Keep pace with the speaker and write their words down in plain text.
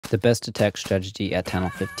The best attack strategy at Channel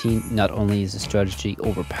 15. Not only is the strategy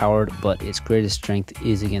overpowered, but its greatest strength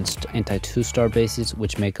is against anti-2-star bases,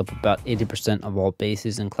 which make up about 80% of all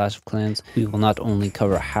bases in Clash of Clans. We will not only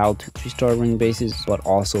cover how to 3-star ring bases, but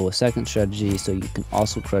also a second strategy so you can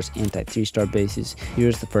also crush anti-3-star bases.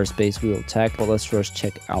 Here's the first base we will attack, but let's first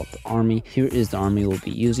check out the army. Here is the army we'll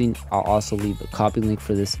be using. I'll also leave a copy link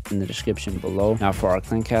for this in the description below. Now for our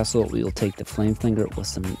clan castle, we will take the flame flinger with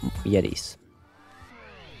some yetis.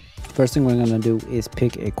 First thing we're going to do is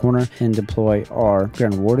pick a corner and deploy our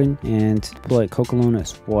Grand Warden and deploy Coquelin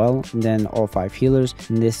as well, and then all 5 healers.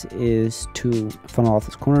 And this is to funnel off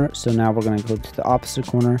this corner. So now we're going to go to the opposite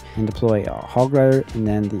corner and deploy a Hog Rider and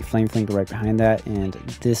then the Flame Flinger right behind that. And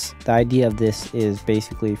the idea of this is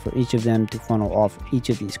basically for each of them to funnel off each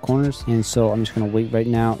of these corners. And so I'm just going to wait right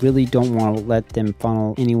now. Really don't want to let them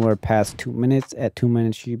funnel anywhere past 2 minutes. At 2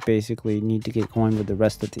 minutes, you basically need to get going with the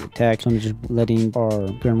rest of the attack. So I'm just letting our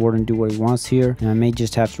Grand Warden do what he wants here, and I may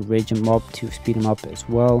just have to rage him up to speed him up as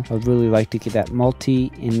well. I'd really like to get that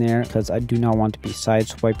multi in there because I do not want to be side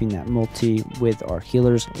swiping that multi with our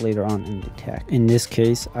healers later on in the attack. In this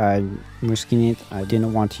case, I'm risking it. I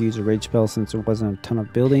didn't want to use a rage spell since there wasn't a ton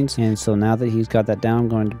of buildings, and so now that he's got that down, I'm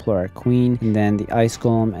going to deploy our queen and then the ice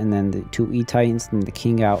golem and then the 2 e-titans and the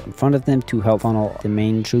king out in front of them to help funnel the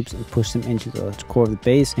main troops and push them into the core of the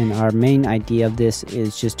base. And our main idea of this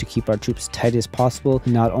is just to keep our troops tight as possible,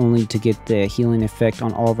 not only to get the healing effect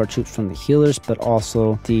on all of our troops from the healers, but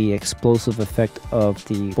also the explosive effect of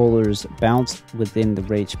the bowler's bounce within the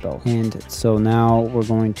rage spell. And so now we're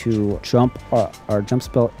going to jump our jump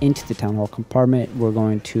spell into the town hall compartment. We're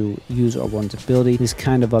going to use our one's ability. It's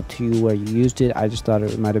kind of up to you where you used it. I just thought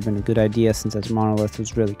it might have been a good idea since as Monolith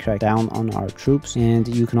was really cracked down on our troops. And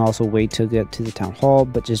you can also wait to get to the town hall,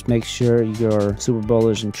 but just make sure your super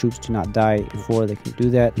bowlers and troops do not die before they can do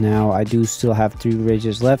that. Now I do still have 3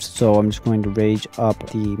 rages left, so I'm just going to rage up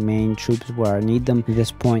the main troops where I need them. At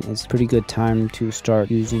this point, it's a pretty good time to start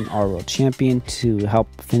using our world champion to help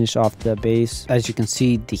finish off the base. As you can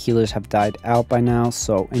see, the healers have died out by now,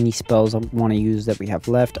 so any spells I want to use that we have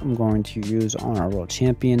left, I'm going to use on our world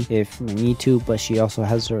champion if we need to, but she also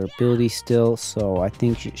has her ability still, so I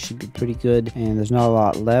think it should be pretty good. And there's not a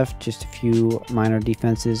lot left, just a few minor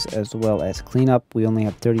defenses as well as cleanup. We only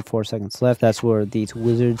have 34 seconds left. That's where these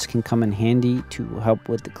wizards can come in handy to help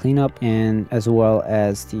with the cleanup, and as well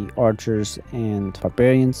as the archers and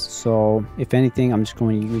barbarians. So if anything, I'm just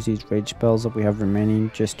going to use these rage spells that we have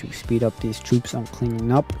remaining just to speed up these troops on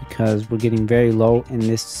cleaning up, because we're getting very low, and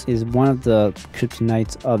this is one of the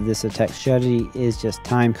kryptonites of this attack strategy is just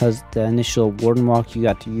time, because the initial warden walk you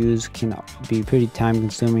got to use can be pretty time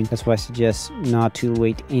consuming. That's why I suggest not to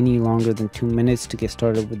wait any longer than 2 minutes to get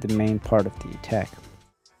started with the main part of the attack.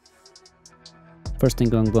 First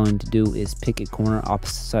thing I'm going to do is pick a corner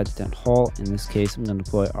opposite side of the town hall. In this case, I'm going to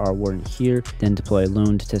deploy our warden here, then deploy a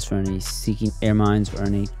loon to test for any seeking air mines or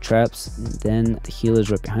any traps, and then the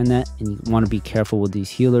healers right behind that. And you want to be careful with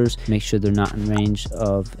these healers, make sure they're not in range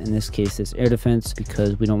of, in this case, this air defense,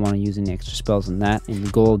 because we don't want to use any extra spells on that. And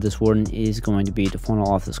the goal of this warden is going to be to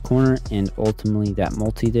funnel off this corner and ultimately that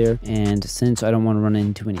multi there. And since I don't want to run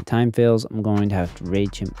into any time fails, I'm going to have to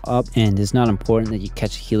rage him up. And it's not important that you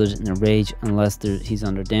catch healers in the rage unless he's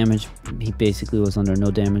under damage. He basically was under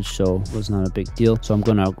no damage, so it was not a big deal. So I'm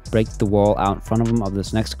going to break the wall out in front of him of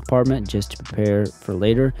this next compartment just to prepare for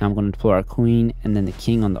later. Now I'm going to deploy our queen and then the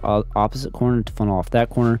king on the opposite corner to funnel off that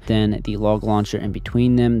corner, then the log launcher in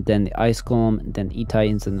between them, then the ice golem, then the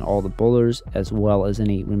e-titans, and then all the bowlers, as well as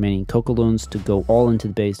any remaining coquelins to go all into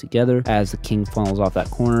the base together as the king funnels off that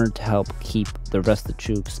corner to help keep the rest of the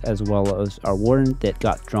troops as well as our warden that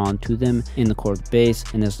got drawn to them in the core of the base.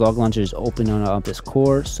 And this log launcher is open on this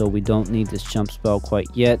core, so we don't need this jump spell quite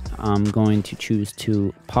yet. I'm going to choose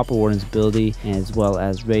to pop a warden's ability as well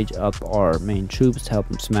as rage up our main troops to help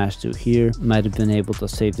them smash through here. Might have been able to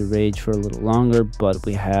save the rage for a little longer, but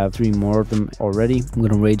we have 3 more of them already. I'm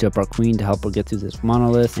going to rage up our queen to help her get through this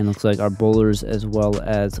monolith, and looks like our bowlers as well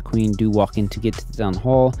as the queen do walk in to get to the town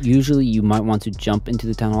hall. Usually you might want to jump into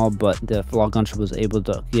the town hall, but the log launcher was able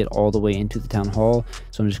to get all the way into the town hall,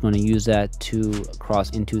 so I'm just going to use that to cross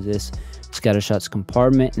into this scattershots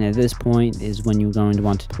compartment. And at this point is when you're going to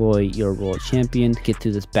want to deploy your world champion to get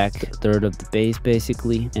to this back third of the base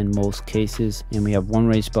basically in most cases. And we have 1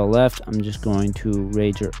 rage spell left. I'm just going to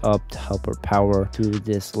rage her up to help her power through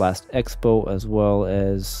this last expo, as well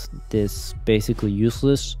as this basically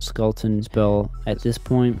useless skeleton spell at this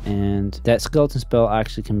point. And that skeleton spell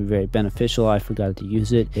actually can be very beneficial. I forgot to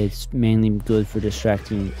use it. It's mainly good for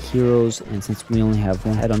distracting heroes, and since we only have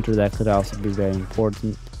 1 headhunter, that could also be very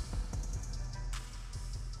important.